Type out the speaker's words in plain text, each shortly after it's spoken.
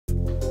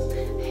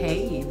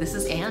this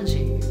is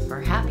Angie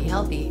for Happy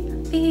Healthy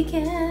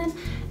Vegan,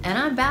 and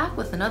I'm back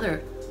with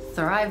another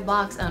Thrive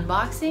Box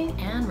unboxing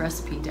and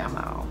recipe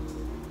demo.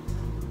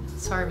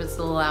 Sorry if it's a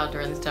little loud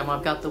during this demo.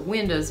 I've got the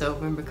windows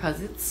open because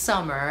it's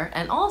summer,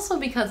 and also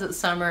because it's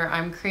summer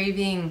I'm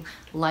craving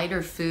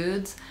lighter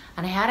foods,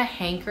 and I had a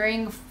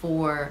hankering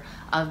for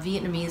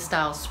Vietnamese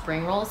style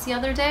spring rolls the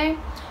other day,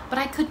 but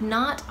I could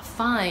not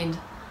find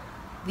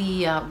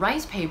the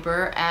rice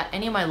paper at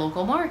any of my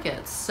local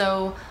markets.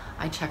 So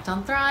I checked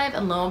on Thrive,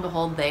 and lo and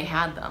behold, they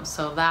had them.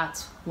 So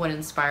that's what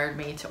inspired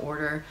me to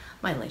order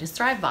my latest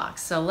Thrive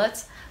box. So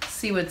let's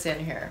see what's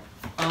in here.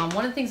 One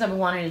of the things I've been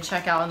wanting to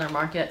check out on their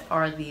market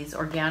are these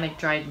organic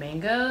dried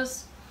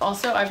mangoes.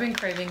 Also, I've been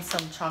craving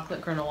some chocolate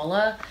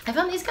granola. I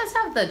found these guys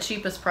have the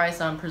cheapest price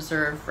on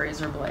preserved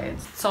razor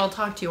blades. So I'll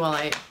talk to you while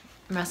I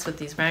mess with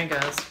these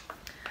mangoes.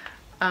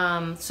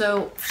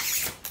 So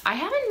I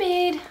haven't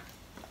made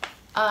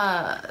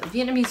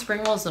Vietnamese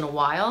spring rolls in a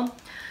while,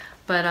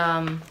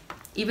 but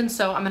even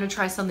so, I'm gonna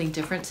try something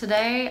different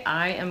today.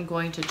 I am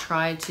going to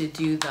try to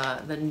do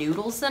the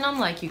noodles in them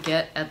like you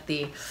get at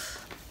the,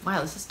 wow,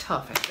 this is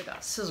tough, I should have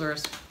got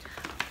scissors.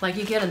 Like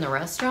you get in the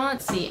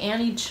restaurant. See,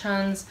 Annie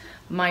Chun's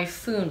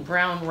Maifun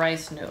brown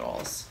rice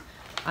noodles.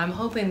 I'm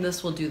hoping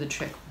this will do the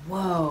trick.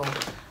 Whoa,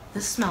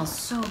 this smells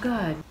so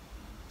good.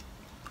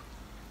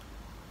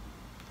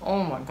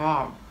 Oh my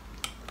God.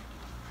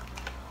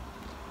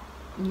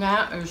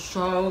 That is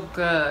so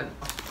good.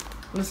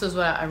 This is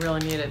what I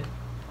really needed.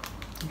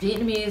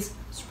 Vietnamese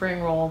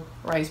spring roll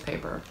rice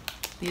paper.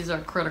 These are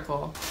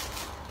critical.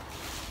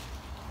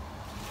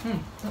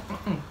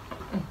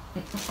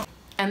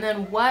 And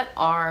then what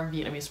are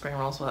Vietnamese spring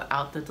rolls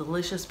without the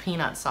delicious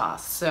peanut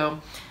sauce? So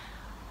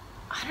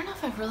I don't know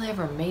if I've really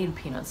ever made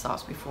peanut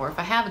sauce before. If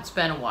I have, it's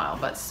been a while.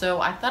 But so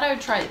I thought I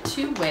would try it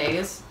two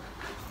ways.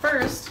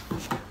 First,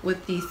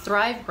 with the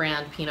Thrive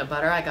brand peanut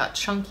butter, I got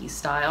chunky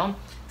style.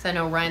 Because I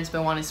know Ryan's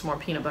been wanting some more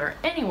peanut butter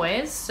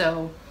anyways,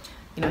 so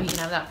you know, he can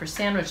have that for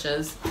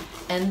sandwiches.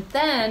 And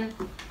then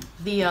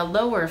the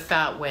lower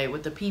fat way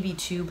with the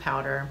PB2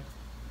 powder.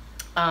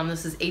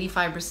 This is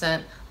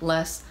 85%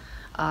 less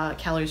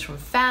calories from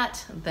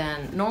fat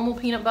than normal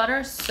peanut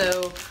butter.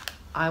 So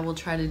I will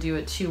try to do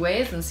it two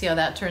ways and see how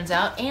that turns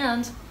out.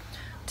 And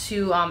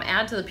to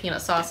add to the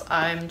peanut sauce,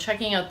 I'm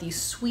checking out the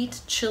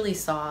sweet chili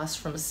sauce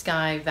from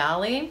Sky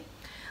Valley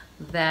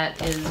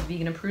that is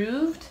vegan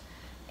approved.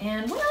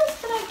 And what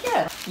else did I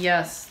get?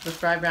 Yes, the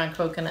Thrive brand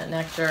coconut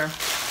nectar.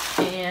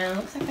 And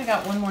looks like I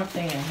got one more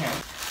thing in here.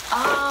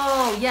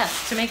 Oh,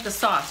 yes, to make the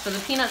sauce. For the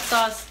peanut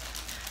sauce,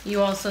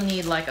 you also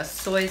need like a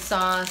soy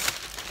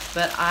sauce,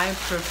 but I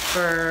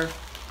prefer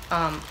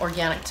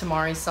organic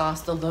Tamari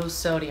sauce, the low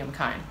sodium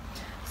kind.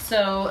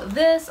 So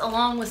this,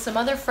 along with some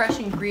other fresh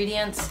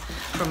ingredients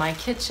from my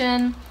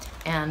kitchen,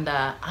 and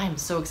I'm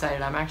so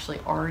excited. I'm actually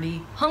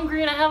already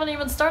hungry and I haven't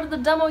even started the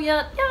demo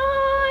yet.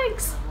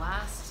 Yikes! The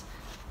last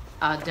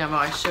demo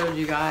I showed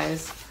you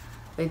guys,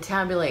 they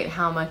tabulate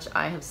how much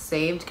I have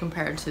saved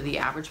compared to the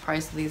average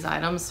price of these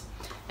items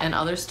in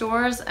other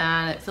stores,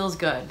 and it feels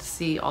good to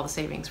see all the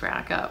savings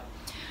rack up.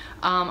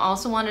 I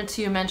also wanted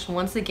to mention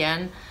once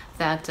again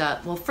that,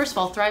 well, first of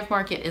all, Thrive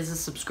Market is a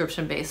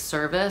subscription-based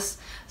service,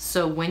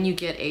 so when you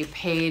get a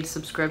paid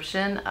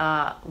subscription,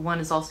 one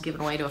is also given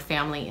away to a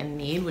family in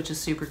need, which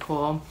is super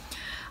cool.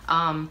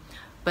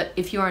 But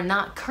if you are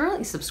not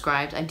currently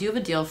subscribed, I do have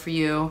a deal for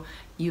you.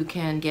 You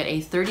can get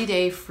a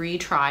 30-day free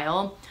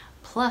trial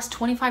plus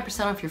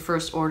 25% off your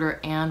first order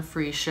and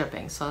free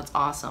shipping, so that's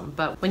awesome.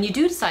 But when you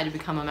do decide to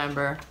become a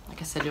member,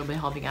 like I said, you'll be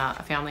helping out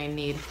a family in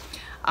need.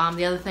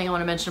 The other thing I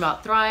want to mention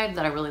about Thrive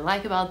that I really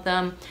like about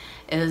them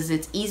is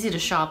it's easy to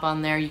shop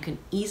on there. You can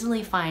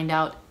easily find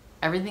out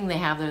everything they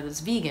have there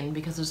that's vegan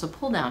because there's a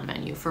pull-down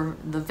menu for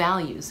the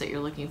values that you're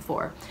looking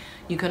for.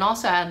 You can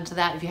also add into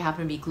that if you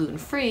happen to be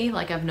gluten-free,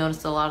 like I've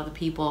noticed a lot of the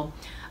people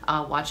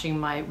watching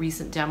my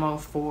recent demo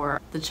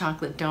for the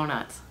chocolate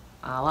donuts.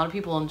 A lot of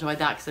people enjoyed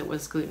that because it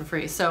was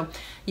gluten-free. So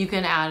you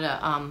can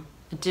add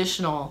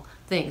additional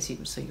things.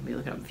 So you can be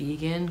looking up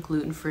vegan,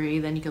 gluten-free,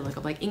 then you can look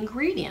up like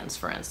ingredients,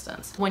 for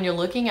instance. When you're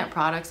looking at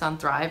products on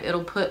Thrive,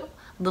 it'll put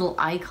little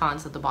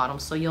icons at the bottom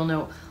so you'll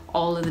know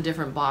all of the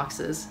different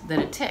boxes that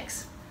it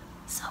ticks.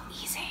 So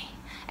easy.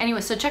 Anyway,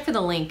 so check for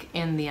the link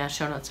in the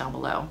show notes down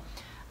below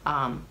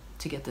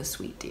to get this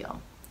sweet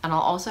deal. And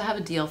I'll also have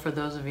a deal for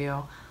those of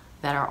you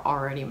that are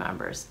already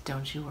members.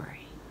 Don't you worry.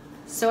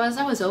 So as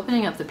I was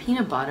opening up the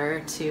peanut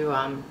butter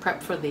to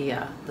prep for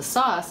the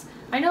sauce,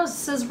 I noticed it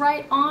says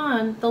right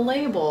on the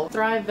label,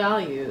 Thrive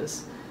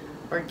Values.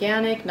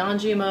 Organic,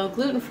 non-GMO,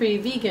 gluten-free,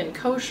 vegan,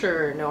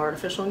 kosher, no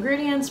artificial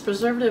ingredients,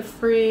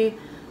 preservative-free,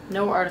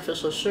 no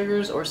artificial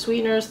sugars or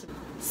sweeteners.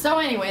 So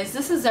anyways,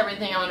 this is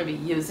everything I'm going to be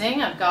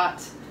using. I've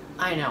got,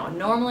 I know,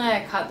 normally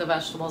I cut the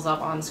vegetables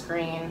up on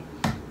screen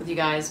with you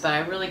guys, but I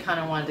really kind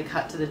of wanted to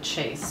cut to the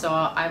chase. So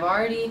I've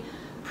already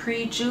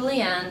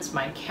pre-julienned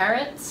my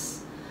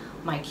carrots,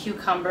 my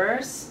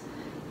cucumbers,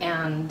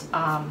 and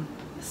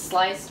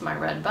sliced my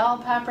red bell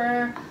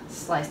pepper,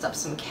 sliced up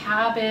some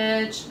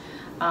cabbage.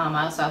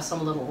 I also have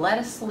some little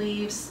lettuce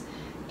leaves,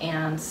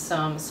 and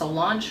some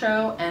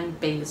cilantro and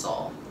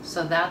basil.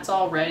 So that's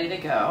all ready to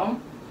go.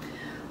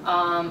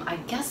 I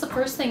guess the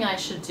first thing I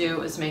should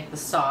do is make the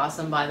sauce,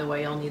 and by the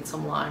way, you'll need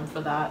some lime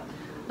for that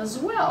as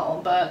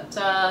well, but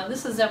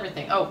this is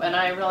everything. Oh, and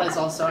I realize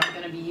also I'm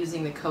going to be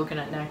using the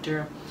coconut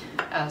nectar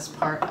as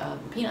part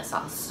of the peanut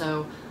sauce,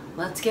 so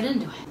let's get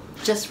into it.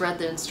 Just read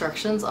the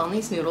instructions on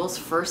these noodles,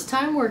 first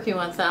time working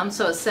with them.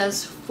 So it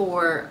says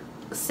for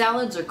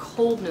salads or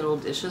cold noodle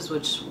dishes,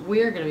 which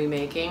we're going to be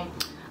making,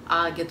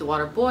 get the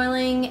water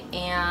boiling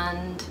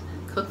and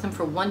cook them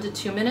for 1 to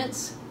 2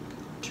 minutes.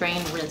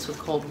 Drain, rinse with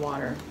cold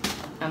water,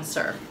 and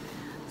serve.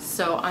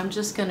 So I'm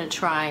just going to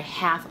try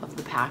half of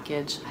the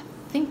package. I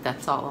think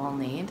that's all I'll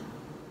need.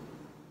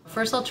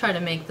 First I'll try to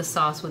make the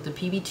sauce with the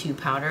PB2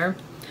 powder.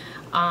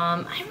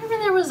 I remember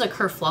there was a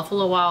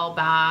kerfluffle a while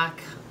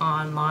back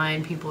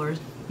online. People are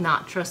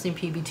not trusting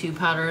PB2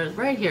 powder.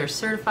 Right here,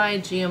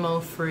 certified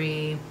GMO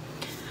free.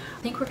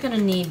 I think we're gonna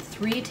need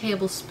 3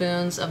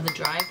 tablespoons of the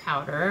dry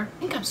powder. I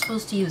think I'm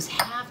supposed to use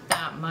half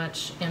that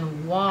much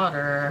in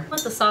water. I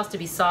want the sauce to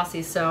be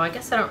saucy, so I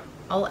guess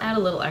I'll add a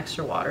little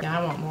extra water. Yeah,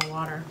 I want more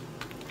water.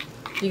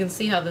 You can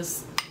see how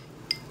this,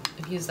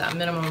 if you use that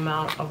minimum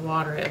amount of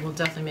water, it will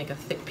definitely make a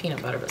thick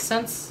peanut butter. But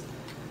since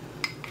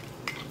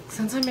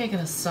I'm making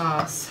a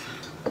sauce,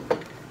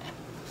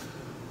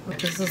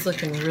 this is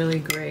looking really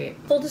great.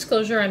 Full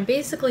disclosure, I'm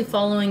basically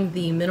following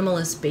the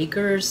Minimalist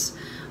Baker's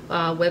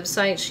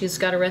website. She's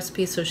got a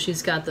recipe, so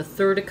she's got the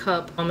 1/3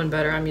 cup almond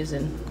butter. I'm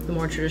using the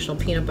more traditional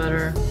peanut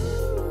butter.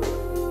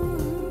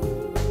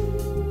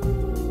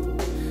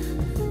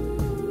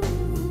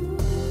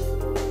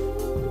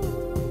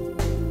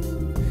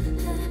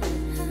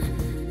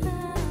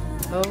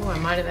 Oh, I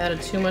might have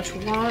added too much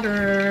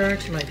water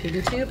to my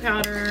PB2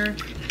 powder.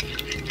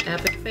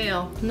 Epic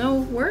fail. No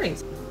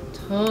worries.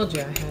 Told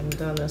you I hadn't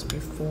done this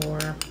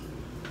before.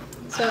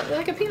 So,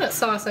 like a peanut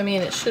sauce, I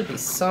mean, it should be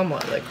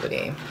somewhat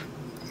liquidy.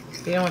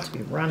 You don't want it to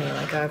be runny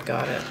like I've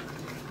got it.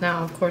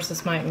 Now, of course,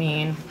 this might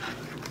mean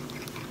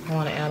I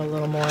want to add a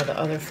little more of the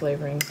other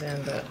flavorings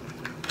in, but...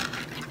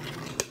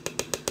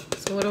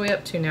 So what are we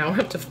up to now? We're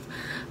up to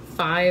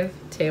 5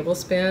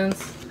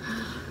 tablespoons.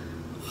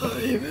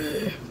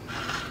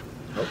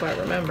 Hope I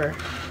remember.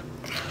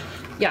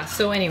 Yeah,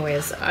 so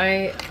anyways,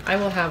 I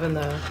will have in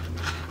the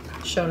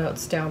show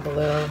notes down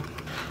below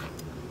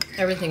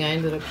everything I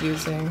ended up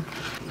using.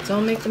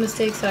 Don't make the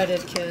mistakes I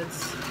did,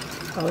 kids.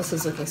 Oh, this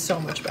is looking so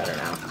much better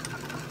now.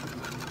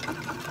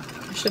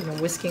 I should have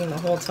been whisking the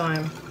whole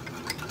time.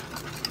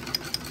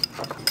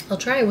 I'll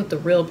try it with the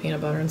real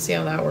peanut butter and see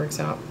how that works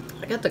out.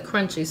 I got the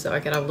crunchy so I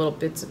could have little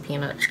bits of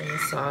peanuts in the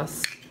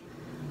sauce.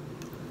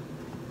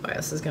 Oh,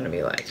 this is gonna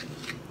be like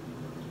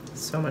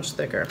so much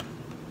thicker.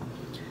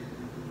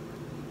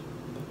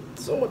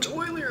 So much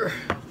oilier.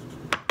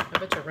 I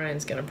bet your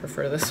Ryan's gonna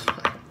prefer this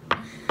one.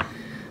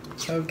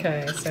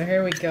 Okay, so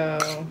here we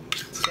go.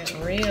 It's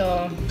getting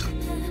real.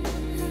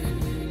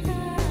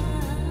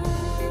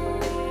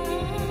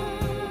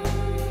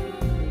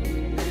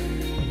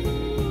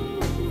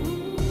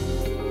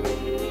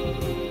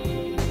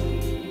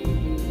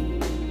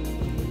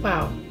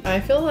 Wow,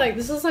 I feel like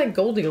this is like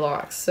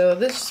Goldilocks. So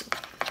this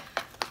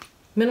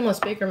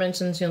Minimalist Baker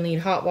mentions you'll need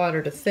hot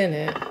water to thin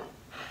it.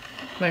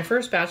 My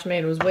first batch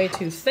made was way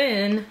too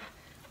thin.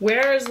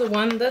 Where is the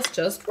one that's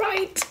just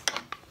right?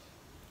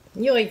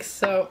 Yikes.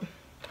 So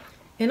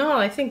in all,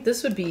 I think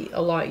this would be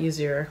a lot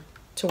easier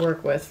to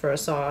work with for a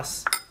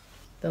sauce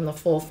than the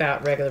full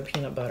fat regular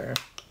peanut butter.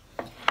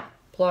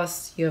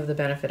 Plus you have the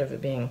benefit of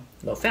it being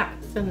low fat.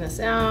 Thin this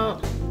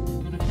out.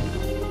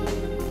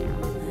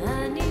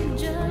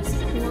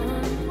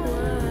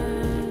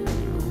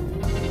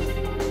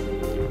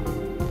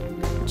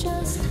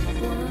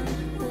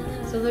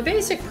 So the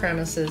basic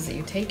premise is that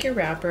you take your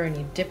wrapper and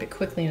you dip it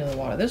quickly into the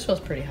water. This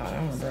feels pretty hot, I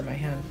don't want to burn my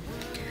hand.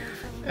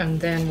 And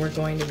then we're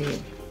going to be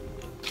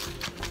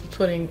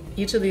putting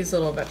each of these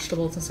little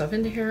vegetables and stuff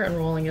into here and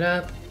rolling it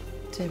up,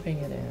 dipping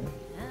it in.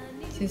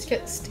 So these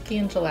get sticky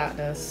and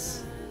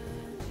gelatinous.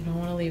 You don't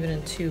want to leave it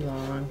in too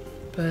long.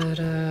 But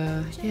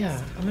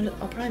yeah,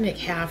 I'll probably make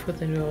half with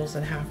the noodles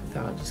and half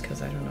without, just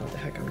because I don't know what the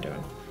heck I'm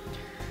doing.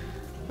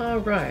 All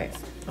right,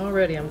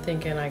 already I'm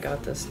thinking I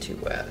got this too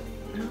wet.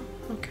 No?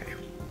 Okay.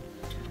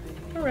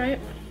 All right.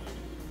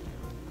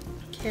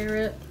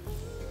 Carrot,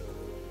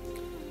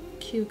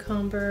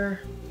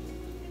 cucumber.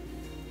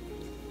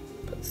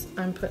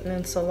 I'm putting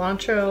in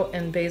cilantro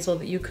and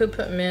basil. You could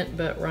put mint,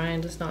 but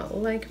Ryan does not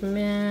like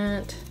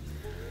mint.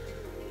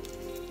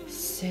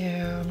 So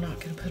I'm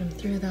not gonna put him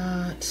through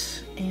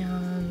that.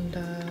 And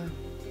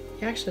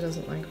he actually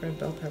doesn't like red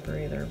bell pepper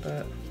either,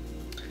 but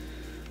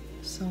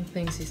some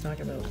things he's not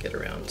gonna be able to get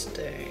around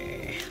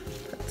today.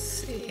 Let's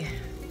see.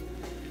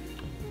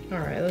 All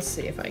right, let's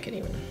see if I can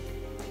even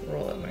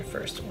roll up my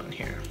first one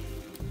here.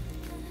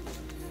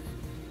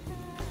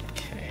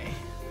 Okay,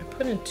 I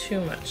put in too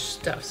much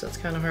stuff, so it's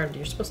kind of hard.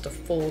 You're supposed to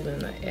fold in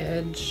the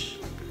edge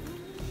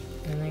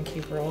and then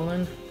keep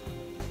rolling.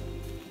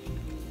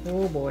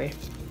 Oh boy.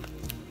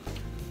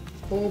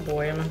 Oh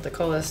boy, I'm gonna have to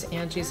call this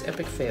Angie's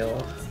epic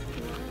fail.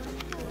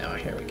 Oh,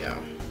 here we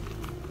go.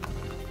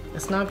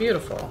 It's not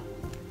beautiful.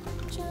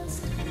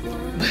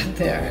 But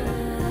there it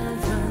is.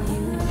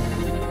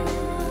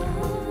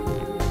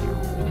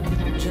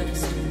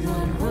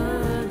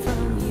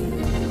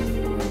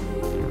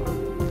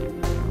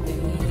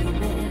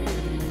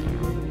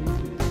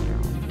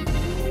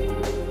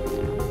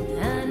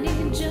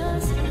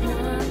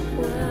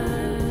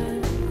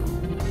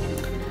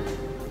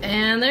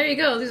 And there you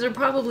go. These are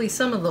probably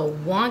some of the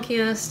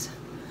wonkiest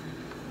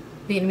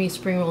Vietnamese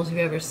spring rolls you've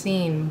ever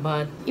seen,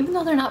 but even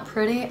though they're not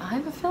pretty, I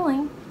have a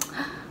feeling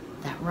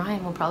that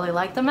Ryan will probably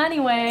like them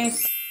anyway.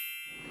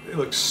 They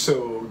look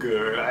so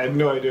good. I had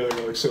no idea they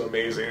would look so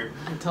amazing.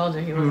 I told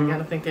you he wasn't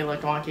gonna think they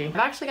looked wonky. I've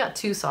actually got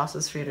 2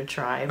 sauces for you to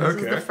try. This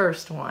is the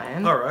first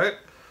one. All right.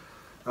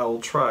 I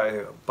will try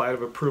a bite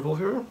of approval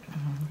here.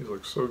 These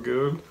look so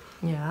good.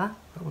 Yeah.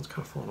 That one's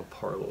kind of falling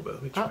apart a little bit.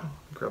 Let me try.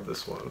 Grab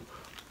this one.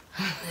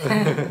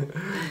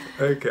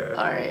 Okay.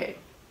 All right.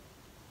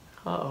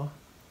 Uh-oh.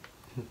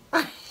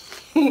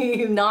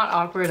 Not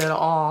awkward at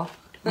all.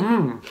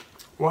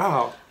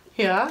 Wow.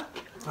 Yeah?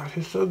 That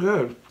tastes so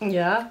good.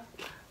 Yeah?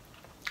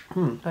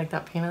 Like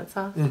that peanut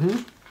sauce?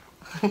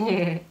 All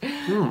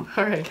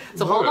right.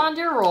 So hold on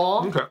to your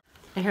roll. Okay.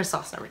 And here's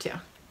sauce number 2.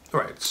 All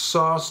right.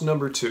 Sauce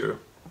number 2.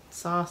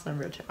 Sauce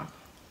number 2.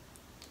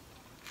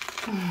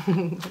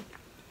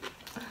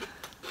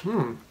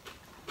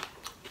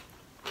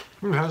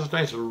 It has a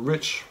nice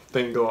rich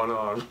thing going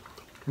on.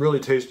 Really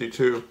tasty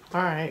too.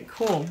 All right,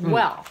 cool.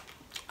 Well,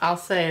 I'll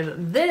say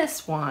that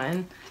this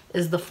one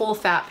is the full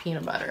fat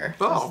peanut butter.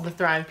 This is the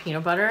Thrive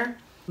peanut butter.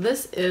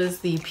 This is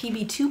the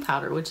PB2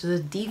 powder, which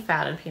is a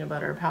defatted peanut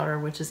butter powder,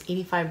 which is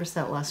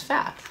 85% less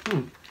fat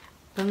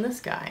than this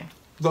guy.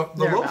 The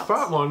low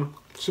fat one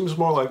seems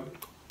more like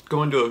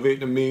going to a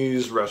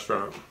Vietnamese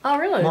restaurant. Oh,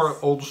 really? More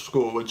old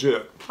school,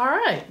 legit. All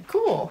right,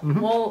 cool.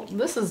 Well,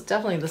 this is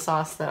definitely the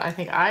sauce that I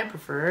think I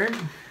preferred.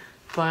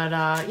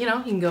 But, you know,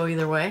 you can go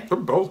either way. They're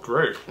both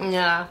great.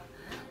 Yeah.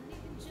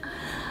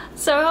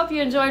 So I hope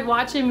you enjoyed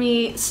watching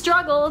me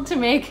struggle to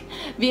make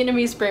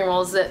Vietnamese spring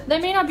rolls. That they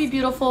may not be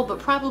beautiful, but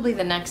probably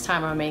the next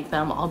time I make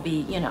them, I'll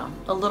be, you know,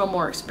 a little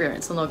more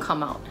experienced and they'll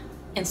come out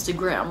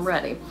Instagram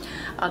ready.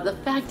 The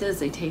fact is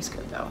they taste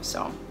good though.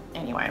 So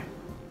anyway,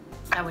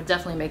 I would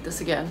definitely make this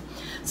again.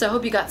 So I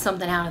hope you got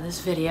something out of this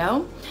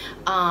video.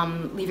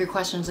 Leave your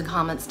questions and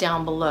comments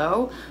down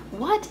below.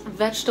 What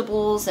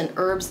vegetables and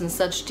herbs and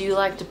such do you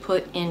like to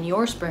put in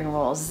your spring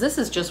rolls? This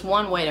is just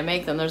one way to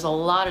make them. There's a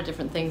lot of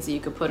different things that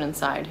you could put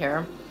inside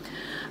here.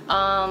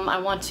 I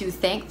want to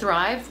thank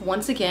Thrive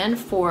once again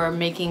for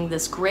making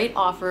this great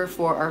offer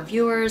for our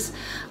viewers.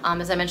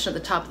 As I mentioned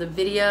at the top of the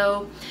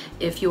video,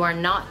 if you are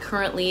not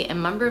currently a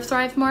member of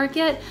Thrive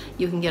Market,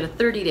 you can get a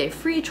 30-day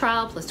free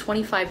trial plus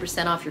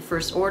 25% off your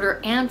first order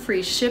and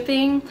free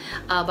shipping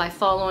by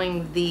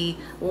following the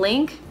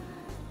link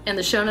in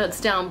the show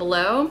notes down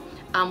below.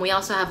 We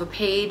also have a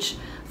page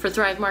for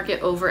Thrive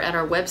Market over at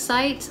our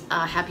website,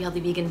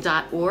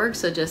 happyhealthyvegan.org,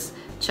 so just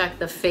check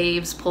the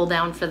faves pull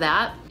down for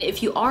that.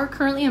 If you are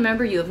currently a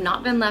member, you have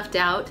not been left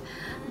out.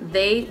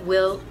 They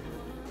will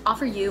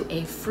offer you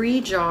a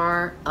free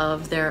jar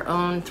of their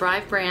own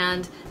Thrive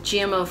brand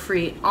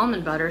GMO-free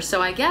almond butter.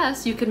 So I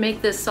guess you could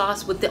make this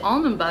sauce with the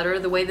almond butter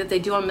the way that they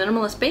do on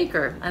Minimalist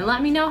Baker, and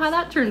let me know how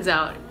that turns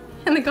out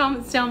in the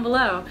comments down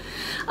below.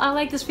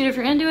 Like this video if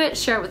you're into it,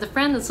 share it with a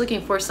friend that's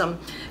looking for some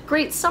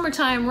great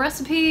summertime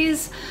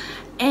recipes,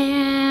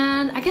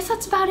 and I guess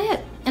that's about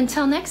it.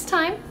 Until next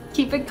time,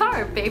 keep it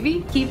carb,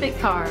 baby. Keep it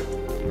carb.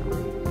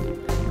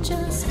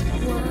 Just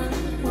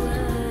one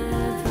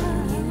word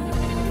from you.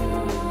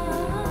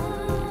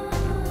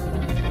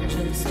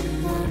 Just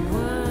one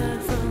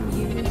word from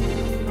you,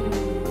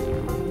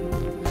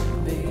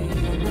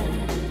 baby.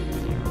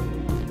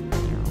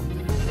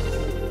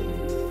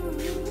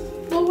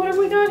 Well, what have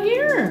we got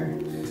here?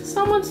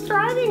 Someone's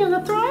thriving in the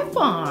Thrive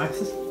box.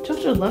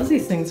 Jojo loves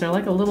these things. They're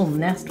like a little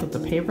nest with the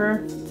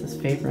paper. It's his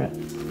favorite.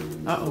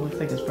 Uh-oh, looks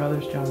like his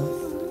brother's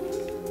jealous.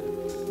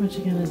 What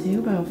you gonna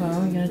do,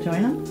 Bobo? You gonna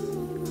join him?